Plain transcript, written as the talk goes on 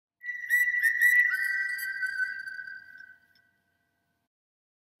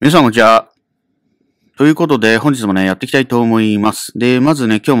皆さんこんにちは。ということで、本日もね、やっていきたいと思います。で、まず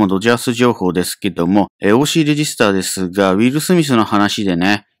ね、今日もドジャース情報ですけども、OC レジスターですが、ウィル・スミスの話で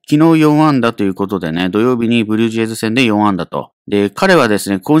ね、昨日4安打ということでね、土曜日にブルージェイズ戦で4安打と。で、彼はで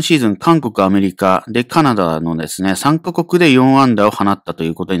すね、今シーズン韓国、アメリカ、で、カナダのですね、3カ国で4安打を放ったとい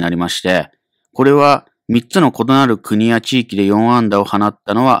うことになりまして、これは3つの異なる国や地域で4安打を放っ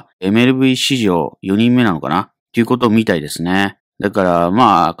たのは、MLB 史上4人目なのかなということみたいですね。だか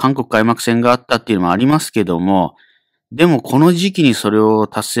ら韓国開幕戦があったっていうのもありますけども、でもこの時期にそれを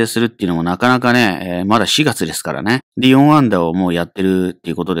達成するっていうのもなかなかね、まだ4月ですからね。で、4安打をもうやってるっ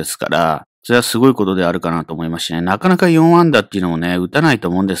ていうことですから、それはすごいことであるかなと思いましてね。なかなか4安打っていうのもね、打たないと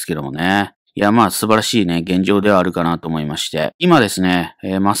思うんですけどもね。いや、素晴らしいね、現状ではあるかなと思いまして。今ですね、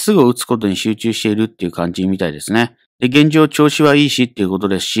まっすぐを打つことに集中しているっていう感じみたいですね。で、現状調子はいいしっていうこと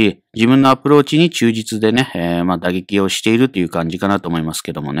ですし、自分のアプローチに忠実でね、打撃をしているという感じかなと思います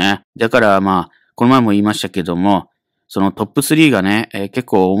けどもね。だからこの前も言いましたけども、そのトップ3がね、結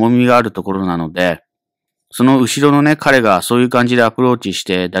構重みがあるところなので、その後ろのね、彼がそういう感じでアプローチし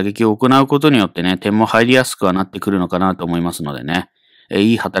て打撃を行うことによってね、点も入りやすくはなってくるのかなと思いますのでね。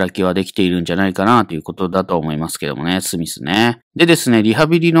いい働きはできているんじゃないかなということだと思いますけどもね、スミスね。でですね、リハ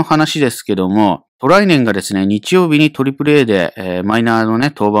ビリの話ですけども、トライネンがですね、日曜日にトリプル A で、マイナーの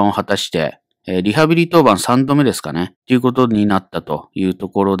ね、登板を果たして、リハビリ登板3度目ですかね、ということになったというと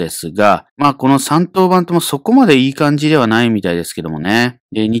ころですが、この3登板ともそこまでいい感じではないみたいですけどもね。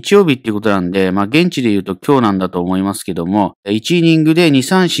で、日曜日っていうことなんで、現地で言うと今日なんだと思いますけども、1イニングで2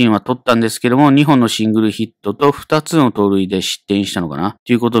三振は取ったんですけども、2本のシングルヒットと2つの盗塁で失点したのかな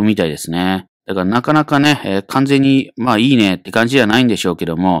ということみたいですね。だからなかなかね、完全にいいねって感じじゃないんでしょうけ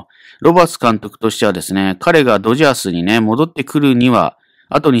ども、ロバーツ監督としてはですね、彼がドジャースにね、戻ってくるには、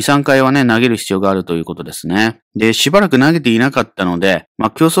あと2、3回はね、投げる必要があるということですね。で、しばらく投げていなかったので、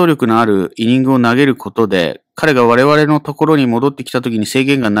競争力のあるイニングを投げることで、彼が我々のところに戻ってきた時に制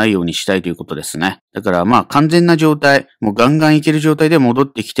限がないようにしたいということですね。だから完全な状態、もうガンガンいける状態で戻っ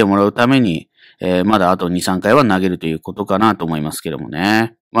てきてもらうために、まだあと2、3回は投げるということかなと思いますけども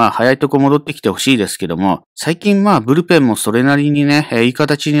ね。早いとこ戻ってきてほしいですけども、最近ブルペンもそれなりにね、いい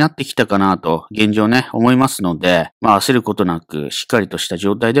形になってきたかなと、現状ね、思いますので、焦ることなく、しっかりとした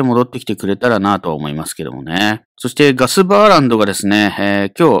状態で戻ってきてくれたらなと思いますけどもね。そして、ガス・バーランドがです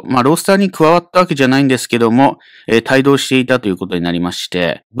ね、今日、ロースターに加わったわけじゃないんですけども、帯同していたということになりまし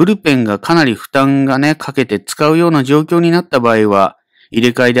て、ブルペンがかなり負担がね、かけて使うような状況になった場合は、入れ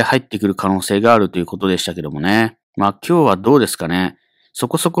替えで入ってくる可能性があるということでしたけどもね。今日はどうですかね。そ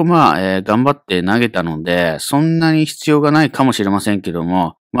こそこ頑張って投げたので、そんなに必要がないかもしれませんけど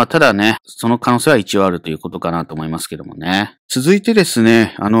も、ただね、その可能性は一応あるということかなと思いますけどもね。続いてです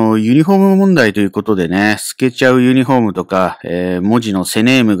ね、ユニフォーム問題ということでね、透けちゃうユニフォームとか、文字の背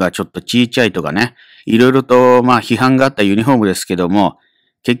ネームがちょっと小さいとかね、いろいろと批判があったユニフォームですけども、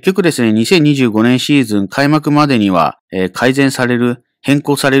結局ですね、2025年シーズン開幕までには、改善される、変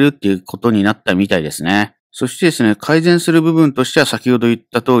更されるっていうことになったみたいですね。そしてですね、改善する部分としては先ほど言っ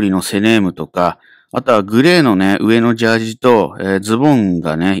た通りの背ネームとか、あとはグレーのね、上のジャージと、ズボン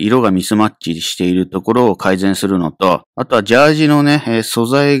がね、色がミスマッチしているところを改善するのと、あとはジャージのね、素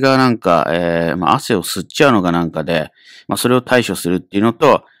材が汗を吸っちゃうのがなんかで、それを対処するっていうの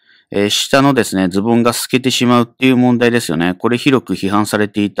と、下のですね、ズボンが透けてしまうっていう問題ですよね。これ広く批判され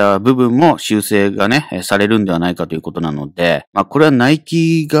ていた部分も修正がね、されるんではないかということなので、これはナイ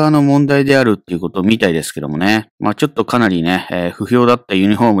キ側の問題であるっていうことみたいですけどもね。ちょっとかなりね、不評だったユ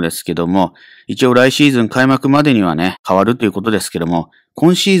ニフォームですけども、一応来シーズン開幕までにはね、変わるということですけども、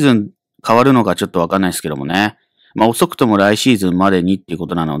今シーズン変わるのかちょっとわかんないですけどもね。遅くとも来シーズンまでにっていうこ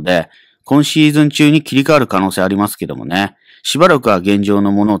となので、今シーズン中に切り替わる可能性ありますけどもね。しばらくは現状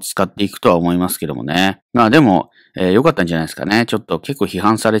のものを使っていくとは思いますけどもね。でも、良かったんじゃないですかね。ちょっと結構批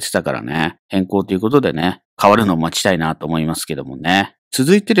判されてたからね。変更ということでね、変わるのを待ちたいなと思いますけどもね。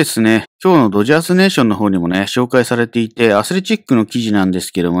続いてですね、今日のドジャースネーションの方にもね、紹介されていて、アスレチックの記事なんです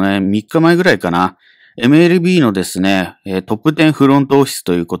けどもね、3日前ぐらいかな。MLB のですね、トップ10フロントオフィス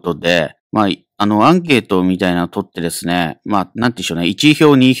ということで、アンケートみたいなのを取ってですね、なんて言うんでしょうね、1位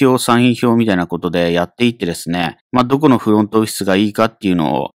票、2位票、3位票みたいなことでやっていってですね、どこのフロントオフィスがいいかっていう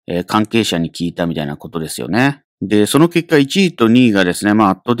のを、関係者に聞いたみたいなことですよね。で、その結果1位と2位がですね、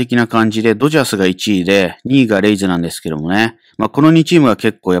圧倒的な感じで、ドジャースが1位で、2位がレイズなんですけどもね、この2チームは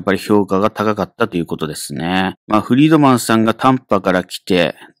結構やっぱり評価が高かったということですね。フリードマンさんがタンパから来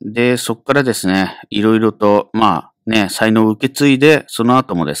て、で、そっからですね、いろいろと、才能を受け継いで、その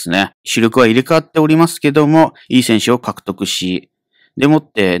後もですね、主力は入れ替わっておりますけども、いい選手を獲得し、でも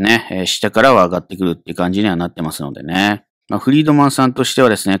ってね、下からは上がってくるっていう感じにはなってますのでね。フリードマンさんとしては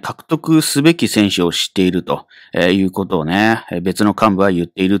ですね、獲得すべき選手を知っているということをね、別の幹部は言っ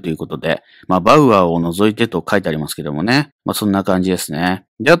ているということで、バウアーを除いてと書いてありますけどもね、そんな感じですね。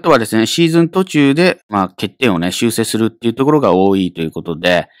で、あとはですね、シーズン途中で、欠点をね、修正するっていうところが多いということ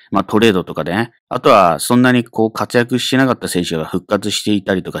で、トレードとかでね、あとはそんなに活躍してなかった選手が復活してい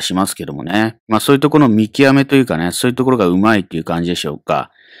たりとかしますけどもね、そういうところの見極めというかね、そういうところがうまいっていう感じでしょう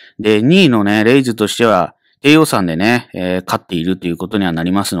か。で、2位のね、レイズとしては、低予算でね、勝っているということにはな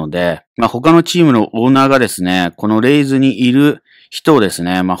りますので、他のチームのオーナーがですね、このレイズにいる人をです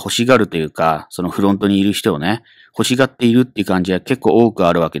ね、欲しがるというか、そのフロントにいる人をね、欲しがっているっていう感じは結構多く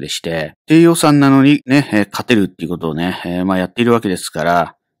あるわけでして、低予算なのにね、勝てるっていうことをね、やっているわけですか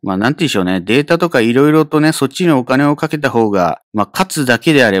ら、なんて言うんでしょうね、データとかいろいろとね、そっちにお金をかけた方が、勝つだ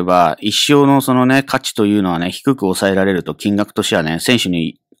けであれば、一生のそのね、価値というのはね、低く抑えられると、金額としてはね、選手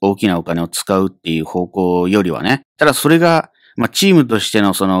に大きなお金を使うっていう方向よりはね。ただそれが、チームとして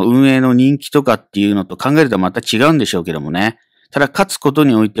のその運営の人気とかっていうのと考えるとまた違うんでしょうけどもね。ただ勝つこと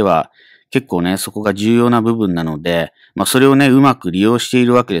においては、結構ね、そこが重要な部分なので、それをね、うまく利用してい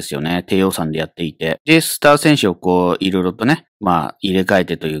るわけですよね。低予算でやっていて。で、スター選手をいろいろとね、入れ替え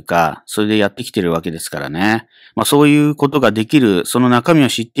てというか、それでやってきてるわけですからね。そういうことができる、その中身を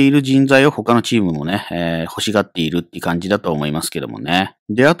知っている人材を他のチームもね、欲しがっているっていう感じだと思いますけどもね。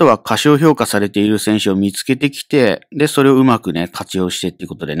で、あとは過小評価されている選手を見つけてきて、で、それをうまくね、活用してっていう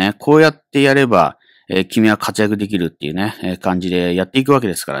ことでね、こうやってやれば、君は活躍できるっていうね、感じでやっていくわけ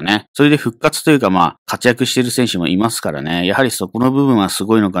ですからね。それで復活というか活躍している選手もいますからね。やはりそこの部分はす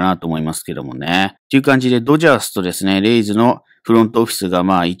ごいのかなと思いますけどもね。っていう感じでドジャースとですね、レイズのフロントオフィスが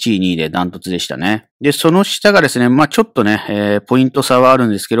1位、2位でダントツでしたね。で、その下がですね、ちょっとね、ポイント差はある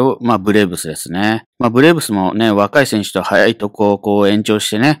んですけど、ブレーブスですね。ブレーブスもね、若い選手と早いとこ延長し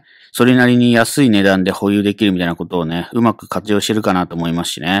てね、それなりに安い値段で保有できるみたいなことをね、うまく活用してるかなと思いま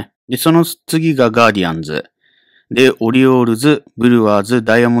すしね。で、その次がガーディアンズ。で、オリオールズ、ブルワーズ、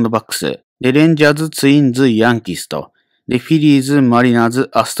ダイヤモンドバックス。で、レンジャーズ、ツインズ、ヤンキースと。で、フィリーズ、マリナーズ、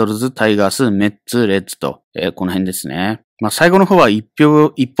アストロズ、タイガース、メッツ、レッズと。この辺ですね。最後の方は1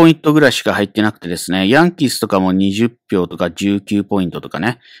ポイントぐらいしか入ってなくてですね、ヤンキースとかも20票とか19ポイントとか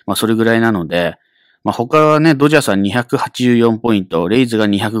ね。それぐらいなので、他はね、ドジャースは284ポイント、レイズが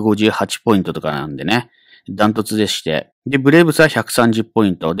258ポイントとかなんでね。ダントツでして。で、ブレーブスは130ポ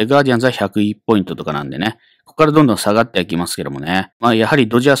イント。で、ガーディアンズは101ポイントとかなんでね。ここからどんどん下がっていきますけどもね。やはり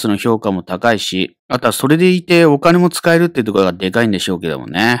ドジャースの評価も高いし、あとはそれでいてお金も使えるっていうところがでかいんでしょうけども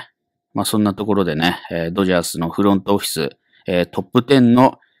ね。そんなところでね、ドジャースのフロントオフィス、トップ10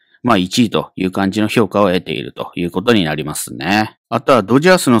の1位という感じの評価を得ているということになりますね。あとはドジ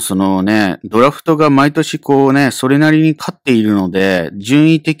ャースのそのね、ドラフトが毎年それなりに勝っているので、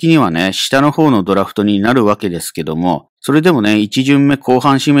順位的にはね、下の方のドラフトになるわけですけども、それでもね、1巡目後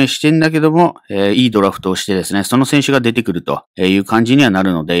半指名してんだけども、いいドラフトをしてですね、その選手が出てくるという感じにはな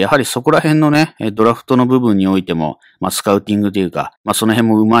るので、やはりそこら辺のね、ドラフトの部分においても、スカウティングというか、その辺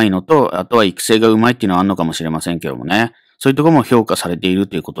も上手いのと、あとは育成が上手いっていうのはあるのかもしれませんけどもね。そういうところも評価されている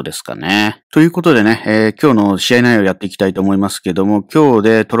ということですかね。ということでね、今日の試合内容をやっていきたいと思いますけども、今日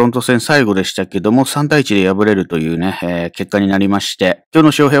でトロント戦最後でしたけども、3対1で敗れるというね、結果になりまして、今日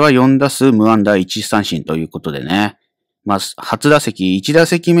の翔平は4打数無安打1三振ということでね、初打席、1打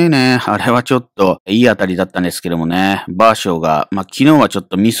席目ね、あれはちょっといい当たりだったんですけどもね、バーショーが、昨日はちょっ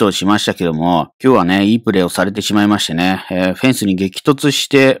とミスをしましたけども、今日はね、いいプレーをされてしまいましてね、フェンスに激突し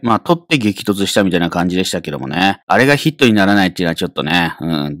て、取って激突したみたいな感じでしたけどもね、あれがヒットにならないっていうのはちょっとね、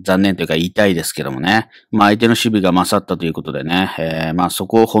残念というか痛いですけどもね、相手の守備が勝ったということでね、そ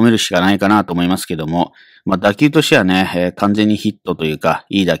こを褒めるしかないかなと思いますけども、打球としてはね、完全にヒットというか、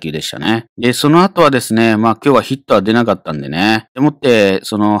いい打球でしたね。で、その後はですね、今日はヒットは出なかったんでね。でもって、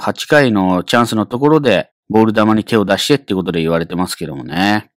その8回のチャンスのところで、ボール球に手を出してっていうことで言われてますけども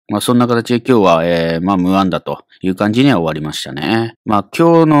ね。そんな形で今日は、無安打という感じには終わりましたね。今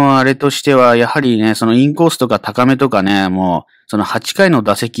日のあれとしては、やはりね、そのインコースとか高めとかね、もう、その8回の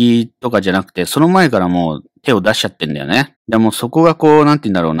打席とかじゃなくて、その前からもう手を出しちゃってんだよね。でもそこがなんて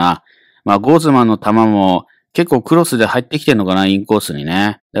言うんだろうな。ゴーズマンの球も結構クロスで入ってきてんのかな、インコースに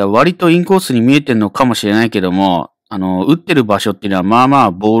ね。だから割とインコースに見えてんのかもしれないけども、打ってる場所っていうの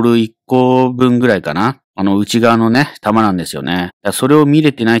はボール1個分ぐらいかな。内側のね、球なんですよね。それを見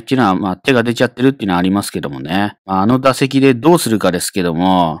れてないっていうのは、手が出ちゃってるっていうのはありますけどもね。打席でどうするかですけど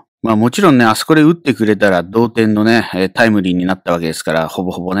も、もちろんね、あそこで打ってくれたら同点のね、タイムリーになったわけですから、ほ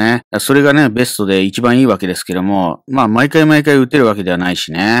ぼほぼね。それがね、ベストで一番いいわけですけども、毎回打てるわけではない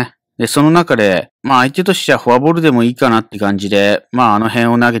しね。で、その中で、相手としてはフォアボールでもいいかなって感じで、あの辺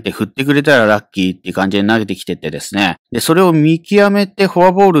を投げて振ってくれたらラッキーっていう感じで投げてきててですね。で、それを見極めてフォ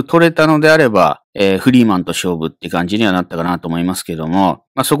アボール取れたのであれば、フリーマンと勝負って感じにはなったかなと思いますけども、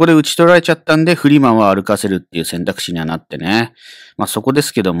そこで打ち取られちゃったんで、フリーマンは歩かせるっていう選択肢にはなってね。そこで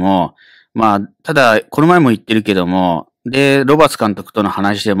すけども、ただ、この前も言ってるけども、で、ロバーツ監督との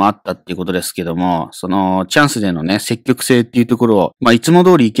話でもあったっていうことですけども、その、チャンスでのね、積極性っていうところを、いつも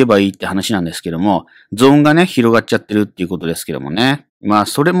通り行けばいいって話なんですけども、ゾーンがね、広がっちゃってるっていうことですけどもね。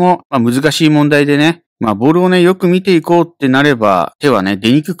それも、難しい問題でね、ボールをね、よく見ていこうってなれば、手はね、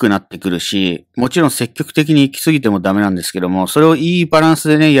出にくくなってくるし、もちろん積極的に行き過ぎてもダメなんですけども、それをいいバランス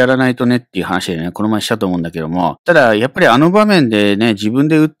でね、やらないとねっていう話でね、この前したと思うんだけども、ただ、やっぱりあの場面でね、自分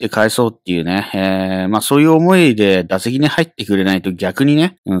で打って返そうっていうね、そういう思いで打席に入ってくれないと逆に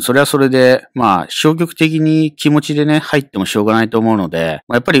ね、それはそれで、消極的に気持ちでね、入ってもしょうがないと思うので、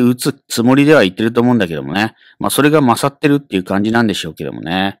やっぱり打つつもりでは言ってると思うんだけどもね、それが勝ってるっていう感じなんでしょうけども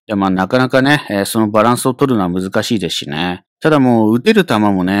ね。なかなかね、そのバランスを取るのは難しいですしね。ただもう打てる球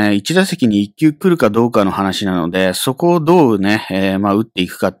もね、1打席に1球来るかどうかの話なので、そこをどうね、打ってい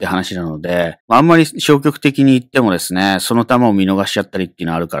くかって話なので、あんまり消極的に言ってもですね、その球を見逃しちゃったりっていう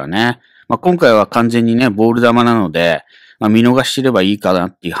のはあるからね。今回は完全にね、ボール球なので、見逃してればいいかな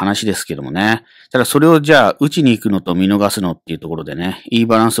っていう話ですけどもね。ただそれをじゃあ、打ちに行くのと見逃すのっていうところでね、いい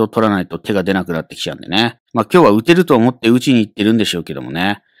バランスを取らないと手が出なくなってきちゃうんでね。今日は打てると思って打ちに行ってるんでしょうけども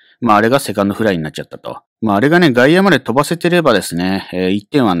ね。あれがセカンドフライになっちゃったと。あれがね、外野まで飛ばせてればですね、1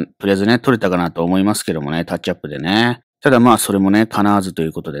点はとりあえずね、取れたかなと思いますけどもね、タッチアップでね。ただそれもね、叶わずとい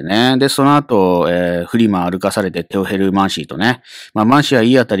うことでね。で、その後、フリーマン歩かされてテオヘル・マンシーとね。マンシーは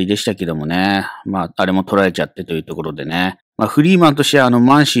いい当たりでしたけどもね。あれも取られちゃってというところでね。フリーマンとしては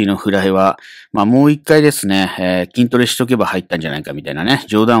マンシーのフライは、もう一回ですね、筋トレしとけば入ったんじゃないかみたいなね、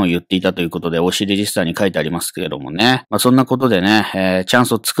冗談を言っていたということで、OCレジスターに書いてありますけれどもね。そんなことでね、チャン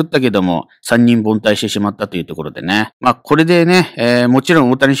スを作ったけども、3人凡退してしまったというところでね。これでね、もちろん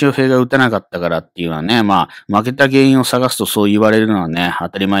大谷翔平が打たなかったからっていうのはね、負けた原因を探すとそう言われるのはね、当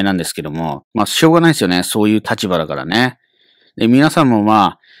たり前なんですけども、しょうがないですよね。そういう立場だからね。で、皆さんも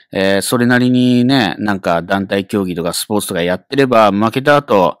それなりにね、なんか団体競技とかスポーツとかやってれば、負けた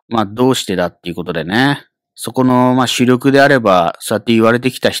後、どうしてだっていうことでね、そこの主力であれば、そうやって言われ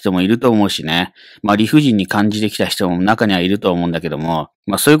てきた人もいると思うしね、理不尽に感じてきた人も中にはいると思うんだけども、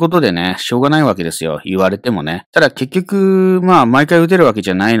そういうことでね、しょうがないわけですよ。言われてもね。ただ結局、毎回打てるわけ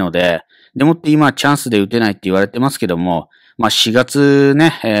じゃないので、でもって今チャンスで打てないって言われてますけども、4月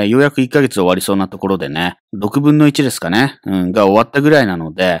ね、ようやく1ヶ月終わりそうなところでね、6分の1ですかね、が終わったぐらいな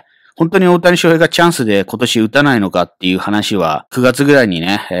ので、本当に大谷翔平がチャンスで今年打たないのかっていう話は、9月ぐらいに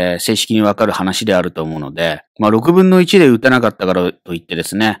ね、正式にわかる話であると思うので、6分の1で打たなかったからといってで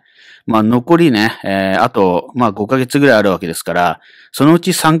すね、残りね、あと、5ヶ月ぐらいあるわけですから、そのう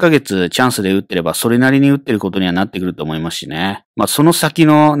ち3ヶ月チャンスで打ってれば、それなりに打ってることにはなってくると思いますしね。その先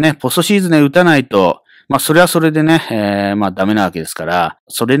のね、ポストシーズンで打たないと、それはそれでね、ダメなわけですから、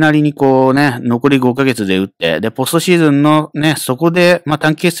それなりにこうね、残り5ヶ月で打って、で、ポストシーズンのね、そこで、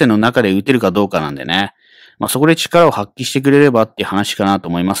短期決戦の中で打てるかどうかなんでね、そこで力を発揮してくれればっていう話かなと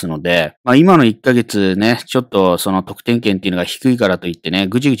思いますので、今の1ヶ月ね、ちょっとその得点圏っていうのが低いからといってね、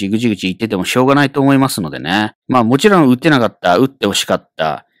ぐちぐち言っててもしょうがないと思いますのでね。もちろん打ってなかった、打って欲しかっ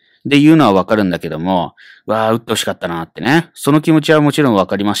た、で言うのはわかるんだけども、打って欲しかったなってね。その気持ちはもちろんわ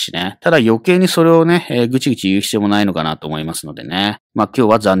かりますしね。ただ余計にそれをね、ぐちぐち言う必要もないのかなと思いますのでね。今日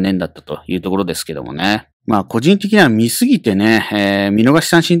は残念だったというところですけどもね。個人的には見すぎてね、見逃し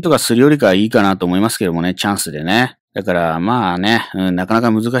三振とかするよりかはいいかなと思いますけどもね、チャンスでね。だからね、なかなか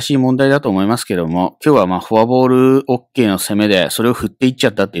難しい問題だと思いますけども、今日はフォアボール OK の攻めで、それを振っていっちゃ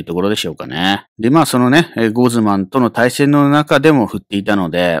ったっていうところでしょうかね。で、そのね、ゴーズマンとの対戦の中でも振っていたの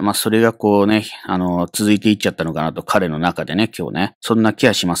で、それがこうね、続いていっちゃったのかなと、彼の中でね、今日ね、そんな気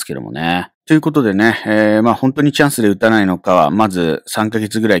はしますけどもね。ということでね、本当にチャンスで打たないのかは、まず3ヶ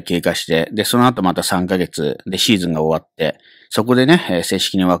月ぐらい経過して、で、その後また3ヶ月でシーズンが終わって、そこでね、正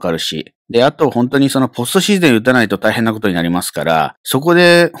式にわかるし、で、あと本当にそのポストシーズンで打たないと大変なことになりますから、そこ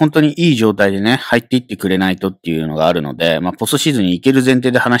で本当にいい状態でね、入っていってくれないとっていうのがあるので、ポストシーズンに行ける前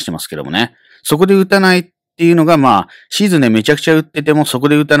提で話してますけどもね、そこで打たないっていうのがシーズンでめちゃくちゃ打っててもそこ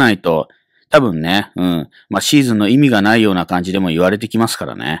で打たないと、多分ね、シーズンの意味がないような感じでも言われてきますか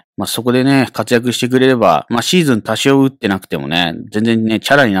らね。そこでね、活躍してくれれば、シーズン多少打ってなくてもね、全然ね、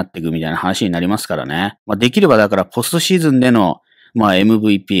チャラになっていくみたいな話になりますからね。できればだからポストシーズンでの、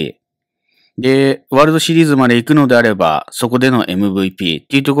MVP。で、ワールドシリーズまで行くのであれば、そこでの MVP っ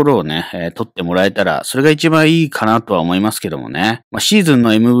ていうところをね、取ってもらえたら、それが一番いいかなとは思いますけどもね。シーズン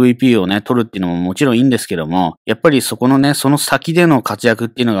の MVP をね、取るっていうのももちろんいいんですけども、やっぱりそこのね、その先での活躍っ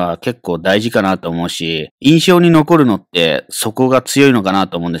ていうのが結構大事かなと思うし、印象に残るのってそこが強いのかな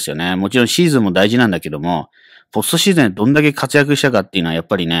と思うんですよね。もちろんシーズンも大事なんだけども、ポストシーズンでどんだけ活躍したかっていうのはやっ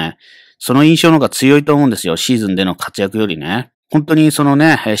ぱりね、その印象の方が強いと思うんですよ。シーズンでの活躍よりね。本当にその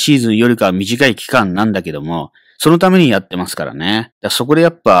ね、シーズンよりかは短い期間なんだけども、そのためにやってますからね。そこでや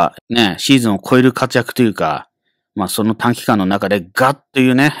っぱね、シーズンを超える活躍というか、その短期間の中でガッと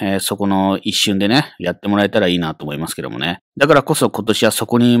いうね、そこの一瞬でね、やってもらえたらいいなと思いますけどもね。だからこそ今年はそ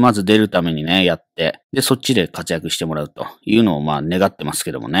こにまず出るためにね、やって、で、そっちで活躍してもらうというのを願ってます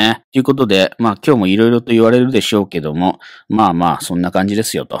けどもね。ということで、今日もいろいろと言われるでしょうけども、そんな感じで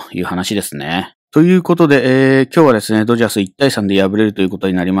すよという話ですね。ということで、今日はですね、ドジャース1対3で敗れるということ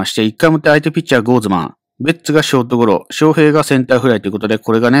になりまして、1回表相手ピッチャーゴーズマン、ベッツがショートゴロ、翔平がセンターフライということで、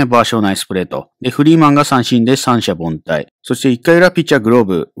これがね、バーショーナイスプレート。で、フリーマンが三振で三者凡退。そして1回裏ピッチャーグロー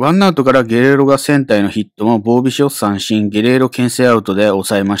ブ、ワンアウトからゲレーロがセンターへのヒットも、ボービシを三振、ゲレーロ牽制アウトで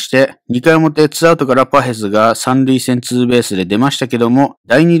抑えまして、2回表ツーアウトからパヘスが三塁線ツーベースで出ましたけども、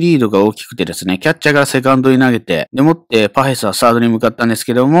第2リードが大きくてですね、キャッチャーがセカンドに投げて、でもってパヘスはサードに向かったんです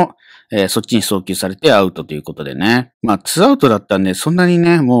けども、そっちに送球されてアウトということでね。ツーアウトだったんで、そんなに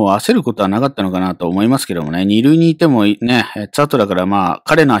ね、もう焦ることはなかったのかなと思いますけどもね。二塁にいてもね、ツーアウトだから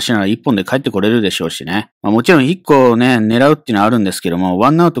彼の足なら一本で帰ってこれるでしょうしね。もちろん一個ね、狙うっていうのはあるんですけども、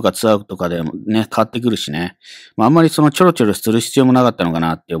ワンアウトかツーアウトかでもね、変わってくるしね。あんまりそのちょろちょろする必要もなかったのか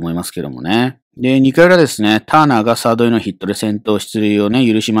なって思いますけどもね。で、2回裏ですね、ターナーがサードへのヒットで先頭出塁をね、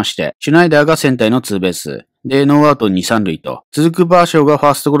許しまして、シュナイダーがセンターへのツーベース。で、ノーアウト2、3塁と。続くバーショーがファ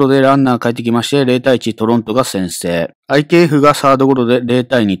ーストゴロでランナー帰ってきまして、0対1トロントが先制。IKF がサードゴロで0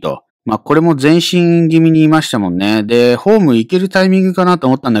対2と。これも前進気味にいましたもんね。で、ホーム行けるタイミングかなと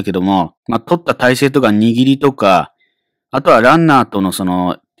思ったんだけども、取った体勢とか握りとか、あとはランナーとのそ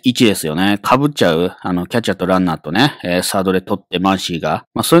の、位置ですよね。被っちゃう。キャッチャーとランナーとね、サードで取ってマンシーが。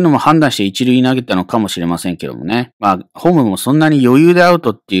そういうのも判断して一塁に投げたのかもしれませんけどもね。ホームもそんなに余裕でアウ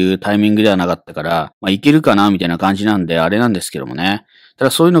トっていうタイミングではなかったから、いけるかなみたいな感じなんで、あれなんですけどもね。た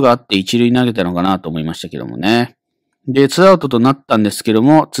だそういうのがあって一塁に投げたのかなと思いましたけどもね。で、ツーアウトとなったんですけど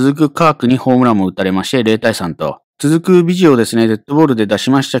も、続くカークにホームランも打たれまして、0対3と。続くビジをですね、デッドボールで出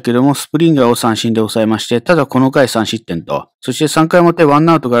しましたけども、スプリンガーを三振で抑えまして、ただこの回3失点と。そして3回表ワン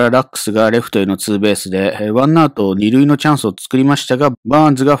アウトからラックスがレフトへのツーベースで、ワンアウト2塁のチャンスを作りましたが、バ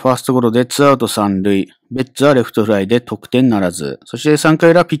ーンズがファーストゴロでツーアウト3塁、ベッツはレフトフライで得点ならず。そして3回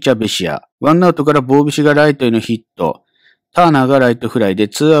裏ピッチャーベシア。ワンアウトからボービシがライトへのヒット。ターナーがライトフライで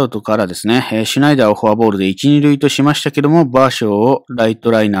2アウトからですね、シュナイダーをフォアボールで1、2塁としましたけども、バーショーをライ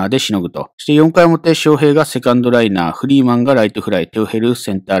トライナーでしのぐと。そして4回表、翔平がセカンドライナー、フリーマンがライトフライ、テオヘル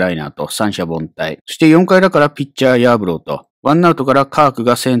センターライナーと三者凡退。そして4回だからピッチャーヤーブローと。ワンアウトからカーク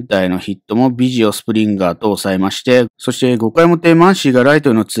がセンターへのヒットもビジオスプリンガーと抑えまして、そして5回表マンシーがライト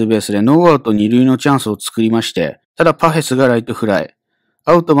へのツーベースでノーアウト2塁のチャンスを作りまして、ただパフェスがライトフライ。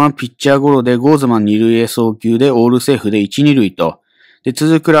アウトマンピッチャーゴロでゴーズマン2塁へ送球でオールセーフで1、2塁と。で、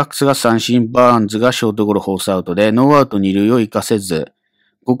続くラックスが三振、バーンズがショートゴロフォースアウトで、ノーアウト2塁を活かせず、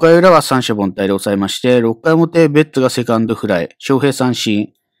5回裏は三者凡退で抑えまして、6回表ベッツがセカンドフライ、翔平三振、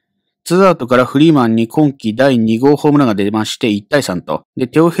ツーアウトからフリーマンに今季第2号ホームランが出まして1対3と。で、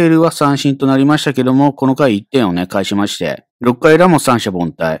テオヘルは三振となりましたけども、この回1点をね、返しまして、6回裏も三者凡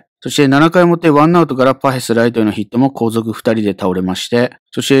退。そして7回表ワンアウトからパヘスライトへのヒットも後続2人で倒れまして、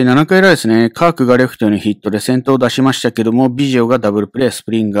そして7回裏ですね、カークがレフトへのヒットで先頭を出しましたけども、ビジオがダブルプレー、ス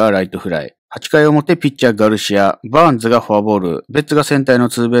プリンガーライトフライ。8回表ピッチャーガルシア、バーンズがフォアボール、ベッツがセンターへの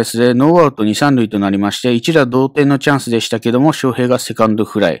ツーベースでノーアウト2、3塁となりまして、一打同点のチャンスでしたけども、翔平がセカンド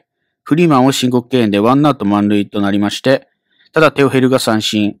フライ。フリーマンを申告敬遠でワンアウト満塁となりまして、ただテオヘルが三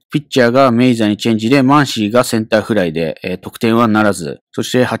振、ピッチャーがメイザーにチェンジでマンシーがセンターフライで、得点はならず、そ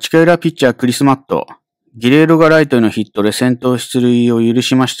して8回裏ピッチャークリスマット、ギレーロがライトへのヒットで先頭出塁を許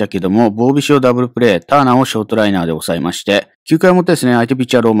しましたけども、ボービシをダブルプレー、ターナーをショートライナーで抑えまして、9回表ですね、相手ピッ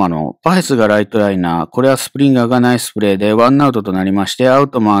チャーローマのパヘスがライトライナー、これはスプリンガーがナイスプレーでワンアウトとなりまして、アウ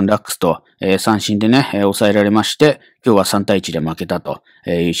トマン、ラックスと、三振でね、抑えられまして、今日は3対1で負けたと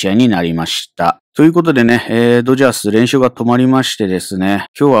いう試合になりました。ということでね、ドジャース連勝が止まりましてですね、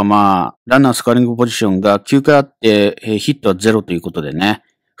今日はランナースコアリングポジションが9回あって、ヒットは0ということでね、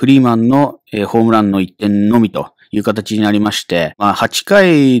フリーマンのホームランの1点のみという形になりまして、8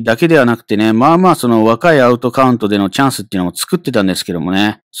回だけではなくてね、その若いアウトカウントでのチャンスっていうのも作ってたんですけども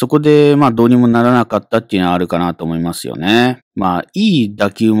ね、そこでどうにもならなかったっていうのはあるかなと思いますよね。いい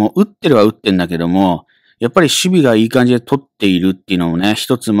打球も打ってるは打ってんだけども、やっぱり守備がいい感じで取っているっていうのもね、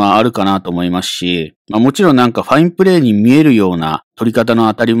一つあるかなと思いますし、もちろんファインプレーに見えるような取り方の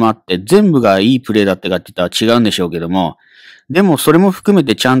当たりもあって、全部がいいプレーだったかって言ったら違うんでしょうけども、でもそれも含め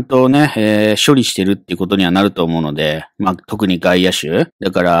てちゃんとね、処理してるっていうことにはなると思うので、特に外野手。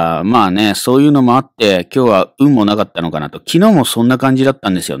だからそういうのもあって、今日は運もなかったのかなと。昨日もそんな感じだった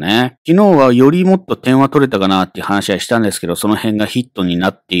んですよね。昨日はよりもっと点は取れたかなっていう話はしたんですけど、その辺がヒットに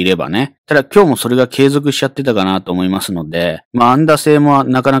なっていればね。ただ今日もそれが継続しちゃってたかなと思いますので、安打性も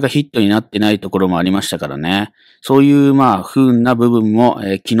なかなかヒットになってないところもありましたからね。そういう不運な部分も、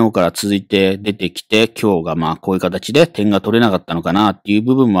昨日から続いて出てきて、今日がこういう形で点が取れなかったのかなっていう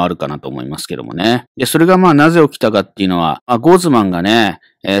部分もあるかなと思いますけどもね。で、それがなぜ起きたかっていうのは、ゴーズマンがね、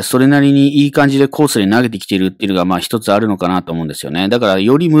それなりにいい感じでコースに投げてきているっていうのが一つあるのかなと思うんですよね。だから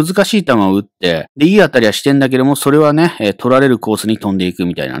より難しい球を打って、で、いい当たりはしてんだけども、それはね、取られるコースに飛んでいく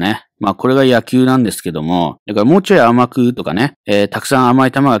みたいなね。これが野球なんですけども、だからもうちょい甘くとかね、たくさん甘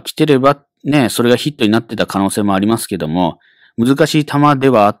い球が来てれば、ね、それがヒットになってた可能性もありますけども、難しい球で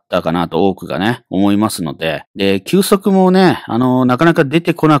はあったかなと多くがね、思いますので。で、球速もね、なかなか出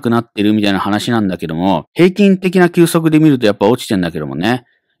てこなくなってるみたいな話なんだけども、平均的な球速で見るとやっぱ落ちてんだけどもね、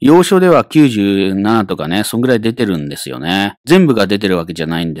要所では97とかね、そんぐらい出てるんですよね。全部が出てるわけじゃ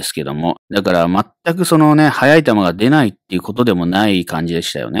ないんですけども。だから全くそのね、速い球が出ないっていうことでもない感じで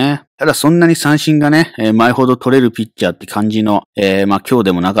したよね。ただそんなに三振がね、前ほど取れるピッチャーって感じの、今日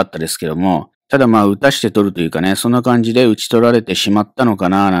でもなかったですけども、ただ打たして取るというかね、そんな感じで打ち取られてしまったのか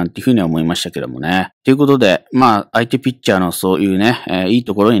ななんていうふうには思いましたけどもね。ということで、相手ピッチャーのそういうね、いい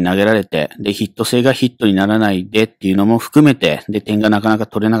ところに投げられて、で、ヒット性がヒットにならないでっていうのも含めて、で、点がなかなか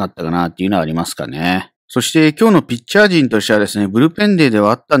取れなかったかなっていうのはありますかね。そして今日のピッチャー陣としてはですね、ブルペンデーで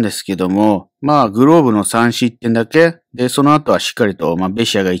はあったんですけども、グローブの3失点だけ、で、その後はしっかりと、ベ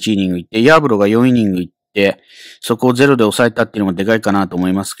シアが1イニングいって、ヤーブロが4イニングいって、そこをゼロで抑えたっていうのもでかいかなと思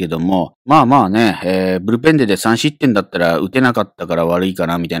いますけども、ね、ブルペンデーで3失点だったら打てなかったから悪いか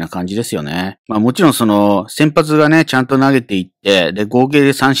なみたいな感じですよね。もちろんその先発がね、ちゃんと投げていって、で、合計で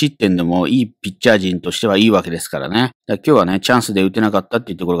3失点でもいいピッチャー陣としてはいいわけですからね。今日はね、チャンスで打てなかったっ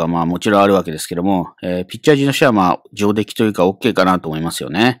ていうところがもちろんあるわけですけども、ピッチャー陣としては上出来というか OK かなと思いますよ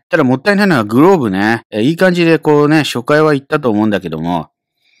ね。ただもったいないのはグローブね、いい感じでこうね、初回は行ったと思うんだけども、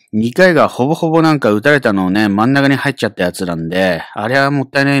2回がほぼほぼ打たれたのをね、真ん中に入っちゃったやつなんで、あれはもっ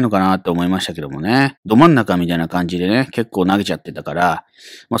たいないのかなと思いましたけどもね。ど真ん中みたいな感じでね、結構投げちゃってたから、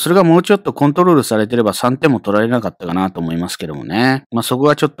それがもうちょっとコントロールされてれば3点も取られなかったかなと思いますけどもね。そこ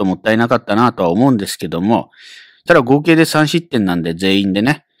はちょっともったいなかったなとは思うんですけども、ただ合計で3失点なんで全員で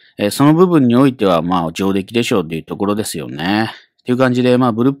ね、その部分においては上出来でしょうっていうところですよね。っていう感じで、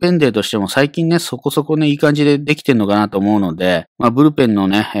ブルペンデーとしても最近ね、そこそこね、いい感じでできてんのかなと思うので、ブルペンの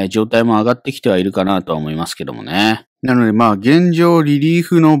ね、状態も上がってきてはいるかなとは思いますけどもね。なので現状リリー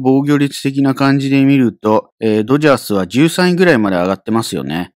フの防御率的な感じで見ると、ドジャースは13位ぐらいまで上がってますよ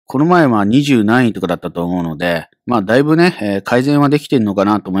ね。この前は20何位とかだったと思うので、だいぶね、改善はできてんのか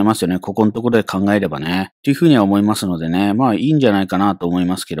なと思いますよね。ここのところで考えればね。っていうふうには思いますのでね、いいんじゃないかなと思い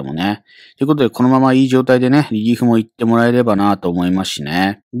ますけどもね。ということで、このままいい状態でね、リリーフも行ってもらえればなと思いますし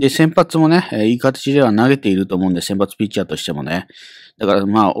ね。で、先発もね、いい形では投げていると思うんで、先発ピッチャーとしてもね。だか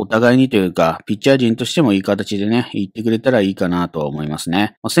らお互いにというか、ピッチャー陣としてもいい形でね、言ってくれたらいいかなとは思います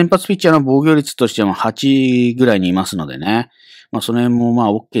ね。先発ピッチャーの防御率としても8ぐらいにいますのでね。その辺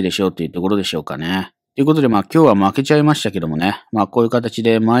もOK でしょうっていうところでしょうかね。ということで今日は負けちゃいましたけどもね。こういう形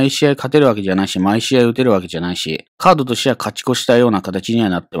で毎試合勝てるわけじゃないし、毎試合打てるわけじゃないし、カードとしては勝ち越したような形には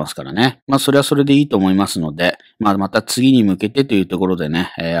なってますからね。それはそれでいいと思いますので、また次に向けてというところで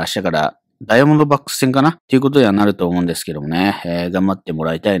ね、明日からダイヤモンドバックス戦かなっていうことにはなると思うんですけどもね、頑張っても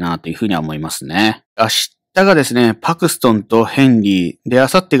らいたいなというふうには思いますね。明日がですね、パクストンとヘンリー、で、明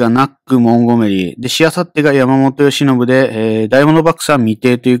後日がナック、モンゴメリー、で、しあさってが山本由伸で、ダイヤモンドバックスは未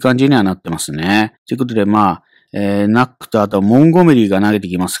定という感じにはなってますね。ということで、ナックとあとモンゴメリーが投げて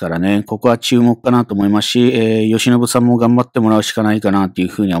きますからね、ここは注目かなと思いますし、由伸さんも頑張ってもらうしかないかなという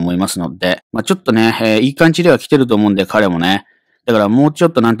ふうには思いますので、ちょっとね、いい感じでは来てると思うんで、彼もね、だからもうちょ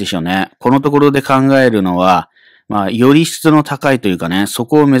っとなんて言うんでしょうね、このところで考えるのは、より質の高いというかね、そ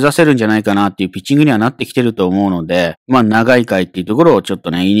こを目指せるんじゃないかなっていうピッチングにはなってきてると思うので、長い回っていうところをちょっ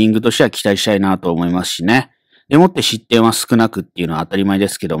とね、イニングとしては期待したいなと思いますしね。でもって失点は少なくっていうのは当たり前で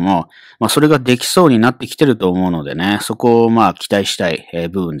すけども、それができそうになってきてると思うのでね、そこを期待したい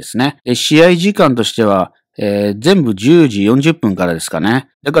部分ですね。で、試合時間としては、全部10時40分からですかね。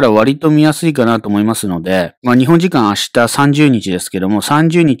だから割と見やすいかなと思いますので、日本時間明日30日ですけども、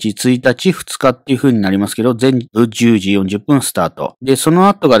30日、1日、2日っていう風になりますけど、全部10時40分スタート。で、その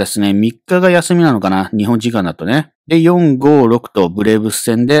後がですね、3日が休みなのかな、日本時間だとね。で、4、5、6とブレーブス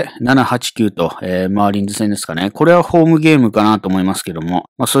戦で、7、8、9と、マーリンズ戦ですかね。これはホームゲームかなと思いますけども、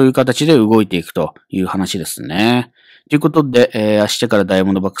そういう形で動いていくという話ですね。ということで、明日からダイヤ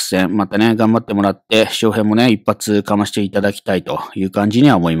モンドバックス戦、またね、頑張ってもらって、翔平もね、一発かましていただきたいという感じに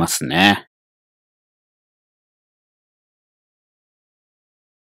は思いますね。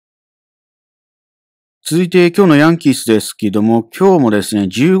続いて今日のヤンキースですけども、今日もですね、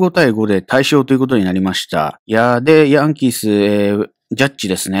15対5で大勝ということになりました。で、ヤンキース、ジャッジ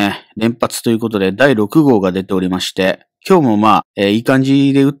ですね、連発ということで第6号が出ておりまして、今日もいい感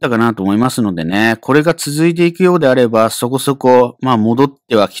じで打ったかなと思いますのでね、これが続いていくようであれば、そこそこ、戻っ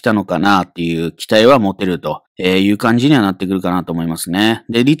てはきたのかなっていう期待は持てるという感じにはなってくるかなと思いますね。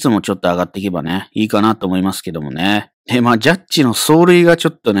で、率もちょっと上がっていけばね、いいかなと思いますけどもね。で、ジャッジの走塁がちょ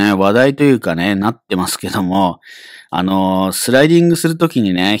っとね、話題というかね、なってますけども、スライディングするとき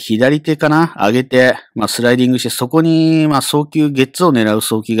にね、左手かな上げて、スライディングして、そこに、送球、ゲッツを狙う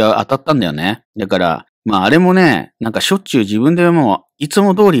送球が当たったんだよね。だから、あれもね、なんかしょっちゅう自分でもいつ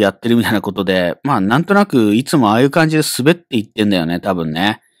も通りやってるみたいなことで、なんとなくいつもああいう感じで滑っていってんだよね、多分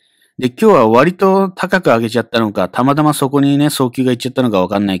ね。で、今日は割と高く上げちゃったのか、たまたまそこにね、送球がいっちゃったのかわ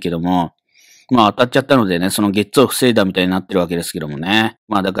かんないけども、当たっちゃったのでね、そのゲッツを防いだみたいになってるわけですけどもね。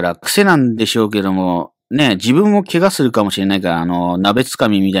だから癖なんでしょうけども、ね、自分も怪我するかもしれないから、鍋つか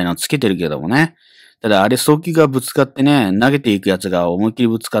みみたいなのつけてるけどもね。ただあれ送球がぶつかってね、投げていくやつが思いっきり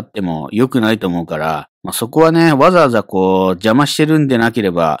ぶつかっても良くないと思うから、そこはね、わざわざ邪魔してるんでなけれ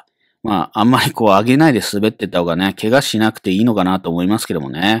ば、あんまり上げないで滑ってった方がね、怪我しなくていいのかなと思いますけど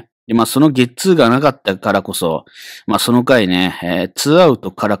もね。で、そのゲッツーがなかったからこそ、その回ね、2アウ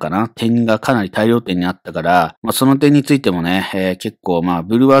トからかな、点がかなり大量点にあったから、その点についてもね、結構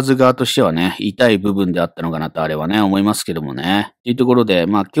ブルワーズ側としてはね、痛い部分であったのかなとあれはね、思いますけどもね。というところで、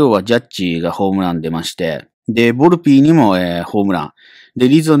今日はジャッジがホームラン出まして、で、ボルピーにも、ホームラン。で、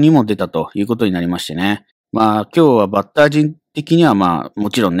リゾンにも出たということになりましてね。今日はバッター陣的にはも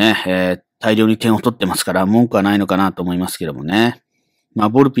ちろんね、大量に点を取ってますから文句はないのかなと思いますけどもね。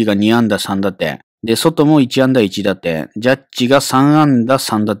ボルピーが2安打3打点。で、外も1安打1打点。ジャッジが3安打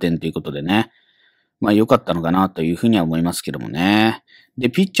3打点ということでね。良かったのかなというふうには思いますけどもね。で、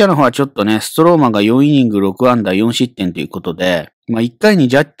ピッチャーの方はちょっとね、ストローマンが4イニング6安打4失点ということで、1回に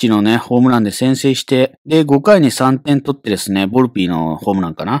ジャッジのね、ホームランで先制して、で、5回に3点取ってですね、ボルピーのホームラ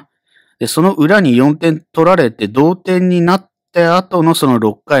ンかな。で、その裏に4点取られて同点になって後のその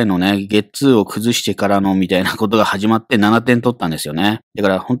6回のね、ゲッツーを崩してからのみたいなことが始まって7点取ったんですよね。だか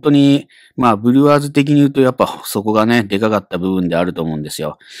ら本当に、ブルワーズ的に言うとやっぱそこがね、でかかった部分であると思うんです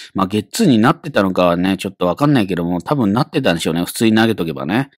よ。ゲッツーになってたのかはね、ちょっとわかんないけども、多分なってたんでしょうね。普通に投げとけば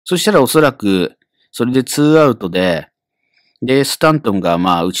ね。そしたらおそらく、それで2アウトで、スタントンが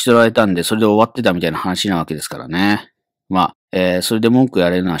打ち取られたんで、それで終わってたみたいな話なわけですからね。それで文句や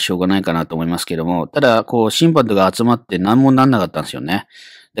れるのはしょうがないかなと思いますけども、ただ、審判とか集まって何もなんなかったんですよね。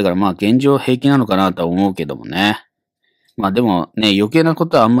だから現状平気なのかなとは思うけどもね。でもね、余計なこ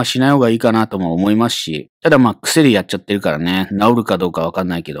とはあんましない方がいいかなとも思いますし、ただ癖でやっちゃってるからね、治るかどうかわかん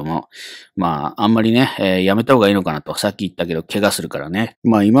ないけども、あんまりね、やめた方がいいのかなと、さっき言ったけど、怪我するからね。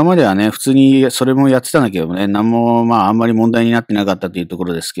今まではね、普通にそれもやってたんだけどもね、何もあんまり問題になってなかったというとこ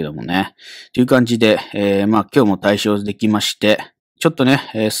ろですけどもね。という感じで、今日も対処できまして、ちょっとね、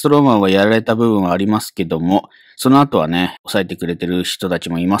ストローマンはやられた部分はありますけども、その後はね、抑えてくれてる人たち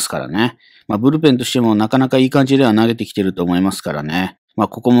もいますからね。ブルペンとしてもなかなかいい感じでは投げてきてると思いますからね。こ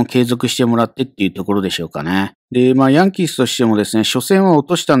こも継続してもらってっていうところでしょうかね。で、ヤンキースとしてもですね、初戦は落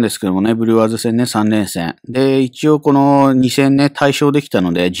としたんですけどもね、ブルワーズ戦ね、3連戦。で、一応この2戦ね、対勝できた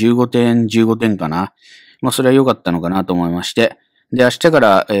ので、15点かな。それは良かったのかなと思いまして。で、明日か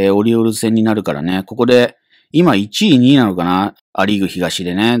ら、オリオールズ戦になるからね、ここで、今1位2位なのかな、アリーグ東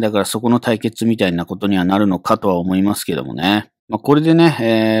でね。だからそこの対決みたいなことにはなるのかとは思いますけどもね。これで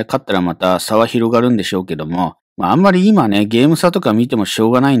ね、勝ったらまた差は広がるんでしょうけども、あんまり今ね、ゲーム差とか見てもしょ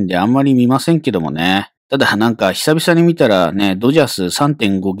うがないんで、あんまり見ませんけどもね。ただなんか久々に見たらね、ドジャース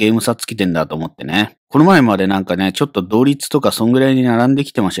 3.5 ゲーム差つけてんだと思ってね。この前までなんかね、ちょっと同率とかそんぐらいに並んで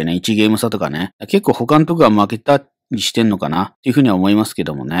きてましたよね。1ゲーム差とかね。結構他のとこは負けたりしてんのかなっていうふうには思いますけ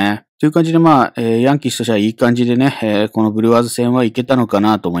どもね。という感じでヤンキースとしてはいい感じでね、このブルワーズ戦はいけたのか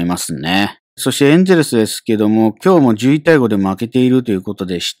なと思いますね。そしてエンゼルスですけども、今日も11対5で負けているということ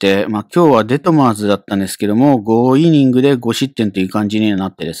でして、今日はデトマーズだったんですけども、5イニングで5失点という感じにな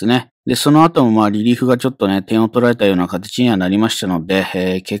ってですね。で、その後もリリーフがちょっとね、点を取られたような形にはなりましたの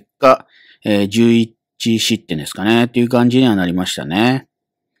で、結果、11失点ですかね、という感じにはなりましたね。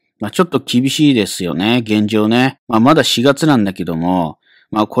ちょっと厳しいですよね、現状ね。まだ4月なんだけども、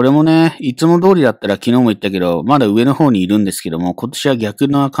これもね、いつも通りだったら昨日も言ったけど、まだ上の方にいるんですけども、今年は逆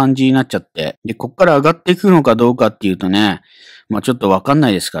な感じになっちゃって、で、こっから上がっていくのかどうかっていうとね、ちょっとわかんな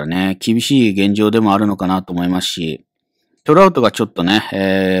いですからね、厳しい現状でもあるのかなと思いますし、トラウトがちょっと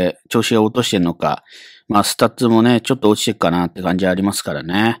ね、調子を落としてるのか、スタッツもね、ちょっと落ちてるかなって感じありますから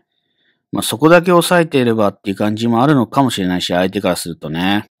ね。そこだけ抑えていればっていう感じもあるのかもしれないし、相手からすると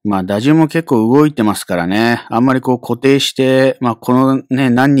ね。打順も結構動いてますからね。あんまり固定して、このね、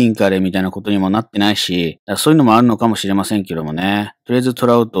何人かでみたいなことにもなってないし、そういうのもあるのかもしれませんけどもね。とりあえずト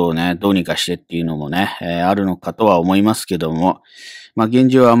ラウトをね、どうにかしてっていうのもね、あるのかとは思いますけども。現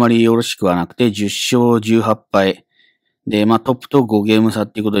状はあまりよろしくはなくて、10勝18敗。で、トップと5ゲーム差っ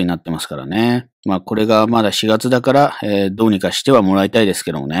ていうことになってますからね。これがまだ4月だから、どうにかしてはもらいたいです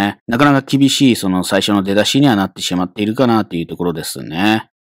けどもね。なかなか厳しいその最初の出だしにはなってしまっているかなっていうところですね。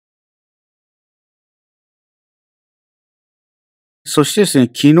そしてですね、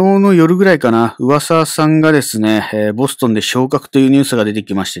昨日の夜ぐらいかな、噂さんがですね、ボストンで昇格というニュースが出て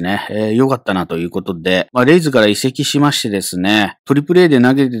きましてね、良かったなということで、レイズから移籍しましてですね、トリプル A で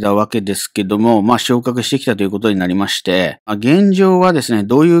投げてたわけですけども、昇格してきたということになりまして、現状はですね、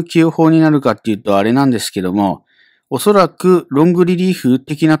どういう起用法になるかっていうとあれなんですけども、おそらくロングリリーフ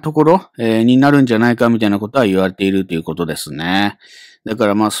的なところ、になるんじゃないかみたいなことは言われているということですね。だか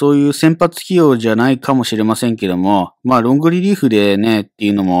らそういう先発起用じゃないかもしれませんけども、ロングリリーフでねってい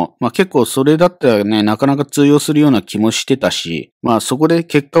うのも、結構それだったらね、なかなか通用するような気もしてたし、そこで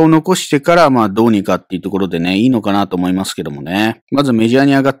結果を残してからどうにかっていうところでね、いいのかなと思いますけどもね。まずメジャー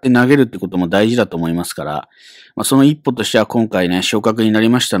に上がって投げるってことも大事だと思いますから、その一歩としては今回ね、昇格になり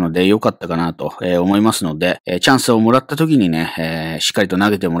ましたので良かったかなと思いますので、チャンスをもらった時にね、しっかりと投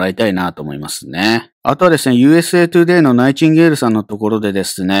げてもらいたいなと思いますね。あとはですね、USA Today のナイチンゲールさんのところでで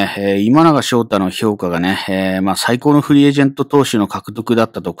すね、今永翔太の評価がね、最高のフリーエージェント投手の獲得だ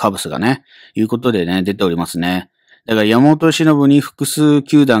ったとカブスがね、いうことでね、出ておりますね。だから山本由伸に複数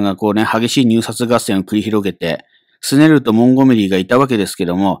球団が激しい入札合戦を繰り広げて、スネルとモンゴメリーがいたわけですけ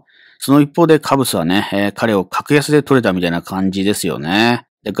ども、その一方でカブスはね、彼を格安で取れたみたいな感じですよね。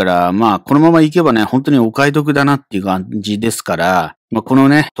だからこのままいけばね、本当にお買い得だなっていう感じですから、この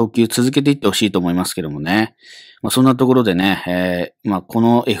ね、投球続けていってほしいと思いますけどもね。そんなところでね、こ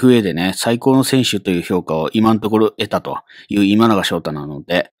の FA でね、最高の選手という評価を今のところ得たという今永翔太なの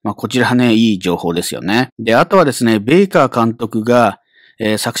で、こちらね、いい情報ですよね。で、あとはですね、ベイカー監督が、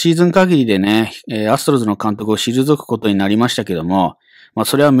昨シーズン限りでね、アストロズの監督を退くことになりましたけども、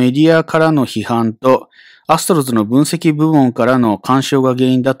それはメディアからの批判と、アストロズの分析部門からの干渉が原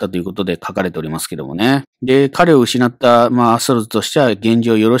因だったということで書かれておりますけどもね。で、彼を失った、アストロズとしては現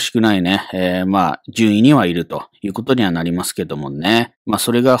状よろしくないね、順位にはいるということにはなりますけどもね。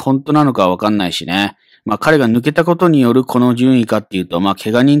それが本当なのかわかんないしね。彼が抜けたことによるこの順位かっていうと、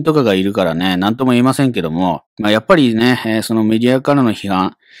怪我人とかがいるからね、なんとも言えませんけども、やっぱりね、そのメディアからの批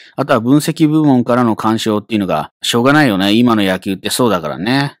判、あとは分析部門からの干渉っていうのが、しょうがないよね。今の野球ってそうだから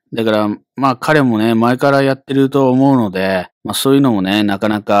ね。だから、彼もね、前からやってると思うので、そういうのもね、なか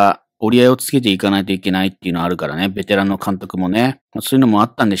なか折り合いをつけていかないといけないっていうのはあるからね、ベテランの監督もね、そういうのもあ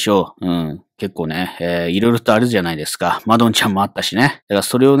ったんでしょう。結構ね、いろいろとあるじゃないですか。マドンちゃんもあったしね。だから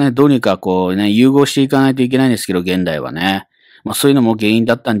それをね、どうにか融合していかないといけないんですけど、現代はね。そういうのも原因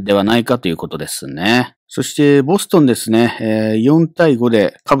だったんではないかということですね。そして、ボストンですね、4対5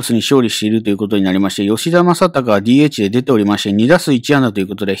でカブスに勝利しているということになりまして、吉田正尚が DH で出ておりまして、2打数1安打という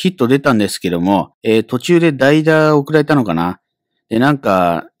ことでヒット出たんですけども、途中で代打送られたのかな。で、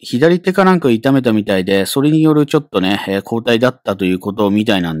左手かなんか痛めたみたいで、それによるちょっとね、交代だったということみ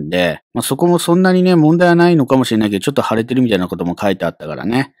たいなんで、そこもそんなにね、問題はないのかもしれないけど、ちょっと腫れてるみたいなことも書いてあったから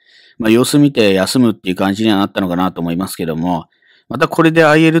ね。様子見て休むっていう感じにはなったのかなと思いますけども、またこれで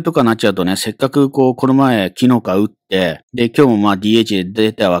IL とかなっちゃうとね、せっかくこの前、昨日か打って、で、今日もDH で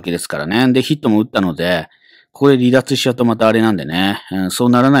出たわけですからね。で、ヒットも打ったので、これ離脱しちゃうとまたあれなんでね、そう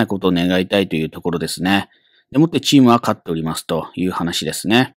ならないことを願いたいというところですね。でもってチームは勝っておりますという話です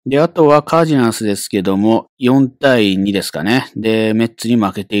ね。で、あとはカージナルスですけども、4対2ですかね。で、メッツに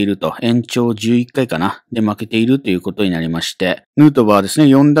負けていると。延長11回かな。で、負けているということになりまして、ヌートバーはですね、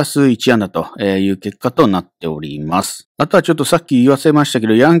4打数1安打という結果となっております。あとはちょっとさっき言わせましたけ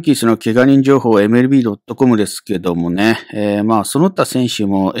ど、ヤンキースの怪我人情報 MLB.com ですけどもね、その他選手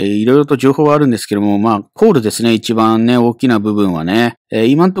も、いろいろと情報はあるんですけども、コールですね、一番ね、大きな部分はね、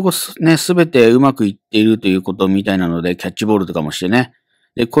今んとこね、すべてうまくいっているということみたいなので、キャッチボールとかもしてね。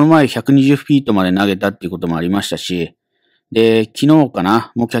で、この前120フィートまで投げたっていうこともありましたし、で、昨日か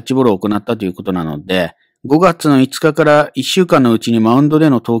な、もうキャッチボールを行ったということなので、5月の5日から1週間のうちにマウンド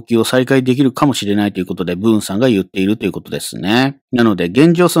での投球を再開できるかもしれないということで、ブーンさんが言っているということですね。なので、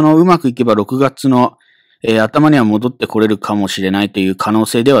現状うまくいけば6月の、頭には戻ってこれるかもしれないという可能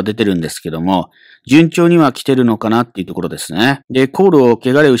性では出てるんですけども、順調には来てるのかなっていうところですね。で、コールを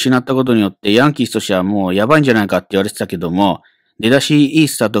怪我で失ったことによって、ヤンキースとしてはもうやばいんじゃないかって言われてたけども、出だしいい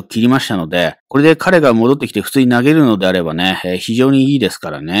スタート切りましたので、これで彼が戻ってきて普通に投げるのであればね、非常にいいですか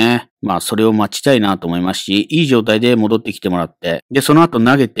らね。それを待ちたいなと思いますし、いい状態で戻ってきてもらって、で、その後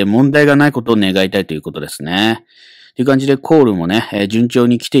投げて問題がないことを願いたいということですね。という感じでコールもね、順調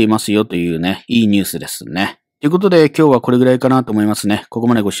に来ていますよというね、いいニュースですね。ということで今日はこれぐらいかなと思いますね。ここ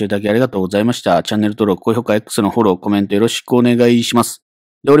までご視聴いただきありがとうございました。チャンネル登録、高評価、X のフォロー、コメントよろしくお願いします。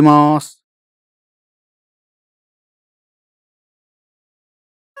で、おります。